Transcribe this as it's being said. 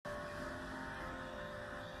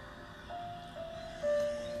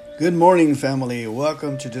Good morning, family.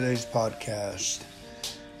 Welcome to today's podcast.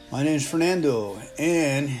 My name is Fernando,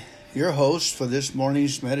 and your host for this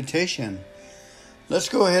morning's meditation. Let's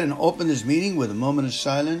go ahead and open this meeting with a moment of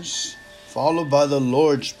silence, followed by the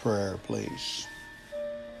Lord's Prayer, please.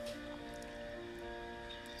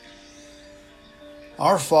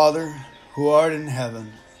 Our Father, who art in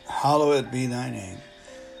heaven, hallowed be thy name.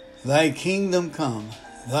 Thy kingdom come,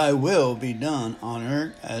 thy will be done on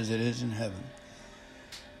earth as it is in heaven.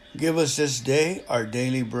 Give us this day our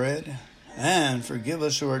daily bread, and forgive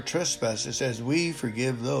us our trespasses as we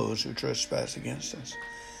forgive those who trespass against us.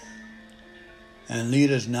 And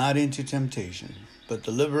lead us not into temptation, but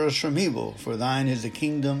deliver us from evil. For thine is the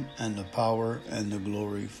kingdom and the power and the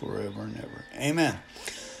glory forever and ever. Amen.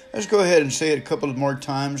 Let's go ahead and say it a couple of more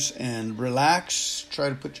times and relax. Try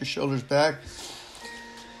to put your shoulders back.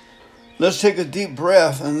 Let's take a deep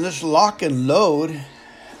breath and let's lock and load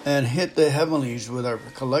and hit the heavenlies with our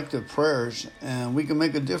collective prayers, and we can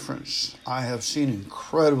make a difference. I have seen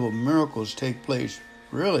incredible miracles take place,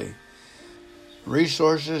 really.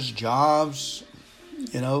 Resources, jobs,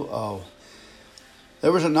 there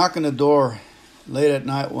was a knock on the door late at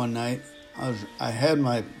night one night. I had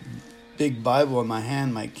my big Bible in my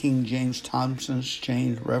hand, my King James Thompson's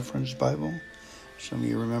Chain Reference Bible. Some of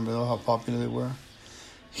you remember how popular they were.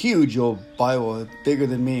 Huge old Bible, bigger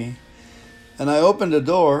than me. And I opened the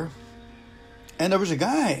door, and there was a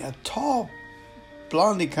guy, a tall,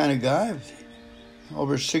 blondie kind of guy,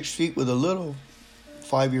 over 6 feet, with a little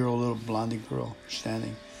 5-year-old little blondie girl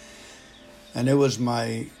standing. And it was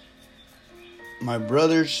my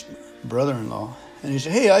brother's brother-in-law. And he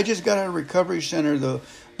said, "Hey, I just got out of recovery center.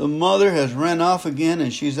 The mother has ran off again,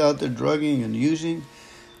 and she's out there drugging and using.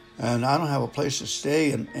 And I don't have a place to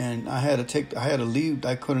stay, and I had to leave.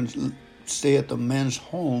 I couldn't stay at the men's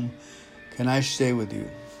home. Can I stay with you?"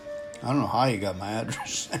 I don't know how he got my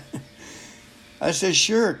address. I said,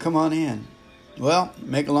 "Sure, come on in." Well,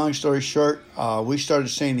 make a long story short, we started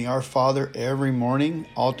saying the Our Father every morning,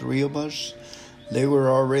 all three of us. They were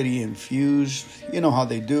already infused. You know how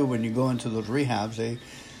they do when you go into those rehabs. They,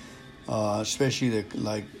 especially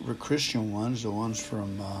the Christian ones, the ones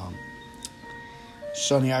from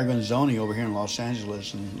Sunny Argonzoni over here in Los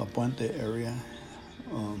Angeles and La Puente area,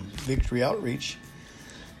 Victory Outreach.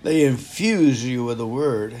 They infuse you with the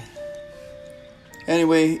word.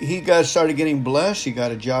 Anyway, he started getting blessed. He got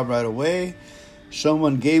a job right away.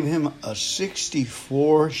 Someone gave him a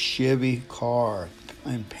 64 Chevy car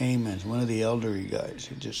in payments. One of the elderly guys.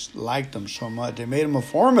 He just liked him so much. They made him a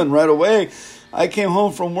foreman right away. I came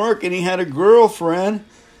home from work and he had a girlfriend.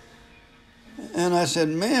 And I said,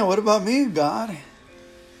 "Man, what about me, God?"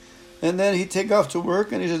 And then he'd take off to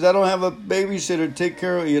work and he says, "I don't have a babysitter to take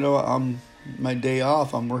care of, my day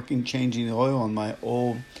off, I'm working changing the oil on my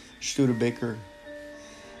old Studebaker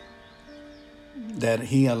that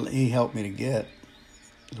he helped me to get,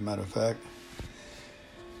 as a matter of fact."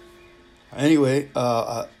 Anyway,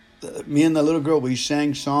 me and the little girl, we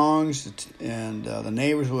sang songs, and the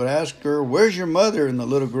neighbors would ask her, "Where's your mother?" And the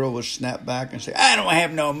little girl would snap back and say, "I don't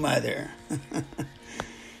have no mother."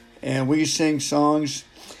 And we sang songs.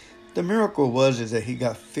 The miracle is that he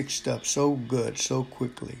got fixed up so good, so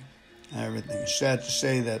quickly. Everything. It's sad to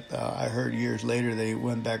say that I heard years later they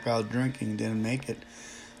went back out drinking, didn't make it.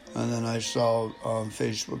 And then I saw on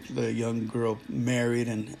Facebook the young girl married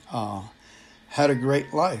and had a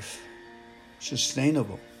great life.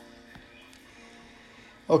 Sustainable.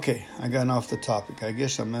 Okay, I got off the topic. I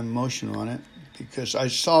guess I'm emotional on it because I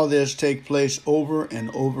saw this take place over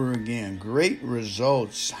and over again. Great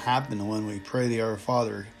results happen when we pray the Our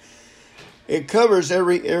Father. It covers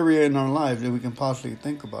every area in our life that we can possibly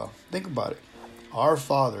think about. Think about it. Our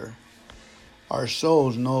Father, our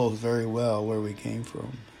souls know very well where we came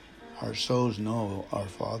from. Our souls know our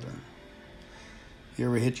Father. You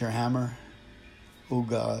ever hit your hammer? Oh,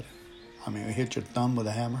 God. Hit your thumb with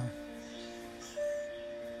a hammer.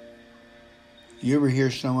 You ever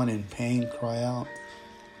hear someone in pain cry out?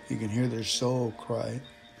 You can hear their soul cry,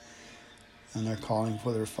 and they're calling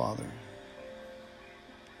for their Father.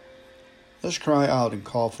 Let's cry out and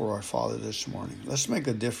call for our Father this morning. Let's make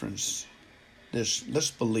a difference. Let's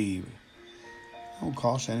believe. It won't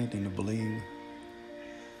cost anything to believe.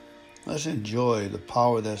 Let's enjoy the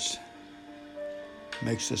power that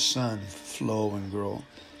makes the sun flow and grow.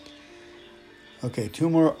 Okay, 2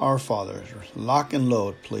 more Our Fathers. Lock and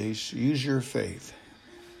load, please. Use your faith.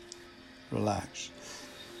 Relax.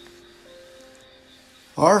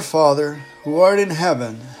 Our Father, who art in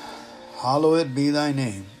heaven, hallowed be thy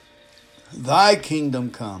name. Thy kingdom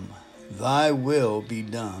come, thy will be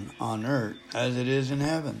done on earth as it is in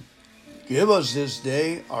heaven. Give us this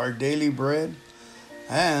day our daily bread,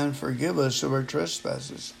 and forgive us of our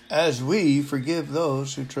trespasses, as we forgive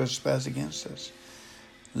those who trespass against us.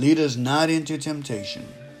 Lead us not into temptation,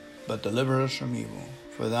 but deliver us from evil.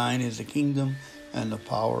 For thine is the kingdom and the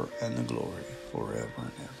power and the glory forever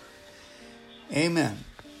and ever. Amen.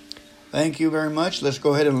 Thank you very much. Let's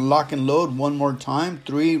go ahead and lock and load one more time.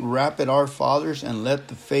 3 rapid Our Fathers and let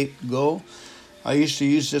the faith go. I used to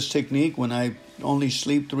use this technique when I only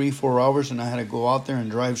sleep 3-4 hours and I had to go out there and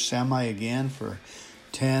drive semi again for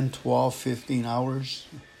 10, 12, 15 hours.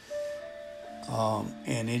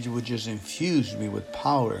 And it would just infuse me with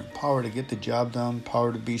power to get the job done,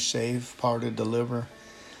 power to be safe, power to deliver.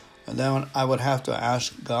 And then I would have to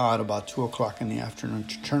ask God about 2 o'clock in the afternoon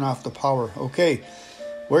to turn off the power. Okay,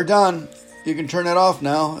 we're done. You can turn it off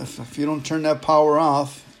now. If you don't turn that power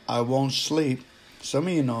off, I won't sleep. Some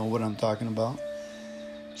of you know what I'm talking about.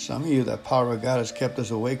 Some of you, that power of God has kept us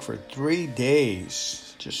awake for 3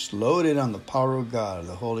 days. Just loaded on the power of God,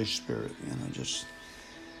 the Holy Spirit.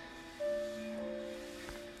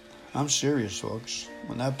 I'm serious, folks.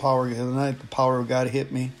 When the night the power of God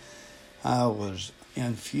hit me, I was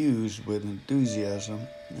infused with enthusiasm.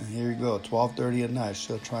 And here you go, 12:30 at night,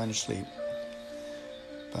 still trying to sleep.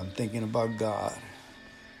 But I'm thinking about God,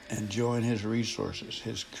 enjoying His resources,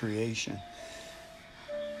 His creation.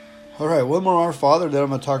 All right, one more Our Father. Then I'm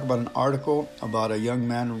going to talk about an article about a young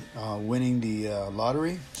man winning the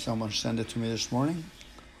lottery. Someone sent it to me this morning.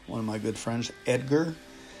 One of my good friends, Edgar.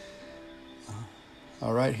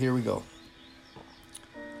 All right, here we go.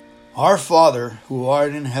 Our Father, who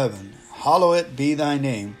art in heaven, hallowed be thy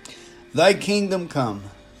name. Thy kingdom come,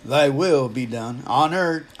 thy will be done, on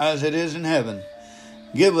earth as it is in heaven.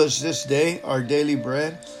 Give us this day our daily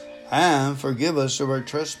bread, and forgive us of our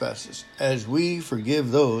trespasses, as we forgive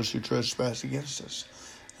those who trespass against us.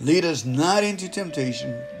 Lead us not into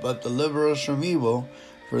temptation, but deliver us from evil.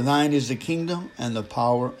 For thine is the kingdom, and the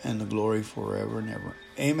power, and the glory forever and ever.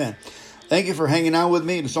 Amen. Thank you for hanging out with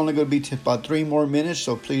me. It's only going to be about 3 more minutes,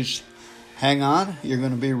 so please hang on. You're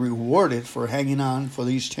going to be rewarded for hanging on for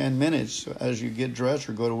these 10 minutes as you get dressed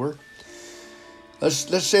or go to work.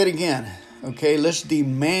 Let's say it again. Okay, let's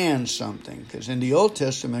demand something. Because in the Old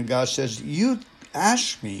Testament, God says, you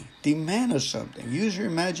ask me, demand us something. Use your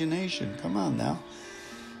imagination. Come on now.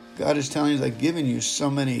 God is telling you, I've given you so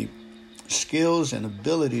many skills and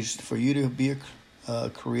abilities for you to be a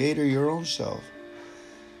creator your own self.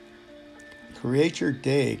 Create your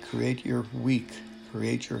day, create your week,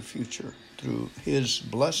 create your future through His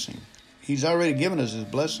blessing. He's already given us His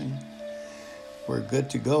blessing. We're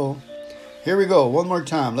good to go. Here we go, one more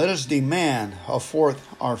time. Let us demand a 4th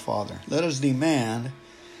Our Father. Let us demand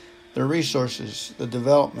the resources, the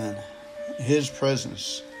development, His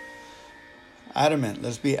presence. Adamant,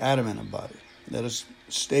 let's be adamant about it. Let us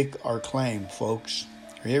stake our claim, folks.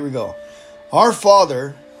 Here we go. Our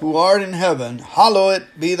Father, who art in heaven, hallowed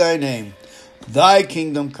be thy name. Thy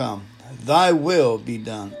kingdom come, thy will be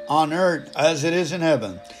done, on earth as it is in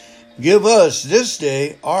heaven. Give us this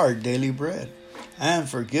day our daily bread, and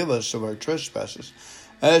forgive us of our trespasses,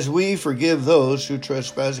 as we forgive those who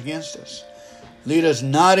trespass against us. Lead us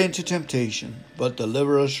not into temptation, but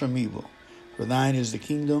deliver us from evil. For thine is the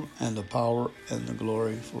kingdom, and the power, and the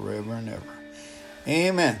glory forever and ever.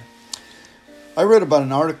 Amen. I read about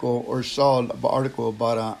an article, or saw an article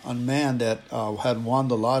about a man that had won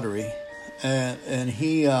the lottery. And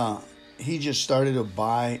he just started to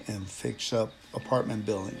buy and fix up apartment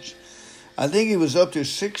buildings. I think he was up to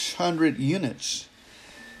 600 units.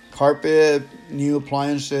 Carpet, new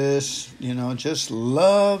appliances, just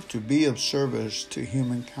love to be of service to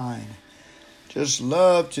humankind. Just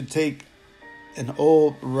love to take an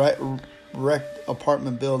old wrecked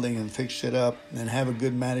apartment building and fix it up and have a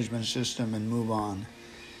good management system and move on.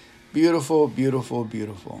 Beautiful, beautiful,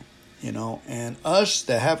 beautiful. And us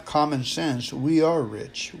that have common sense, we are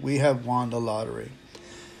rich. We have won the lottery.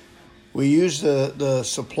 We use the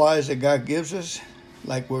supplies that God gives us,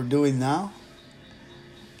 like we're doing now,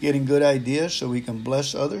 getting good ideas so we can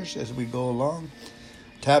bless others as we go along,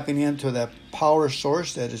 tapping into that power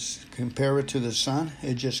source that is compared to the sun.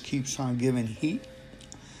 It just keeps on giving heat.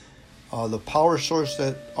 The power source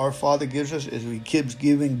that our Father gives us is He keeps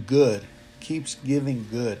giving good, keeps giving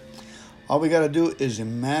good. All we got to do is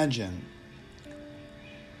imagine,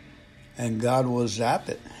 and God will zap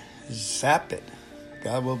it.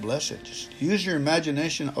 God will bless it. Just use your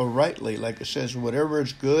imagination rightly. Like it says, whatever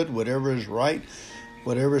is good, whatever is right,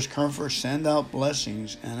 whatever is comfort, send out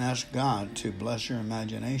blessings and ask God to bless your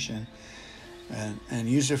imagination and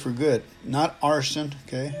use it for good. Not arson,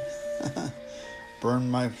 okay? Burn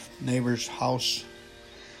my neighbor's house.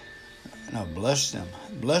 No, bless them.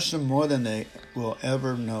 Bless them more than they will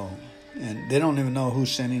ever know. and they don't even know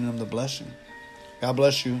who's sending them the blessing. God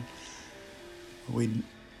bless you. We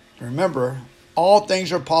remember, all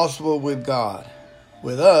things are possible with God.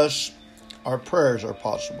 With us, our prayers are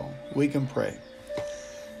possible. We can pray.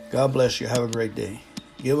 God bless you. Have a great day.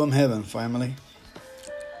 Give them heaven, family.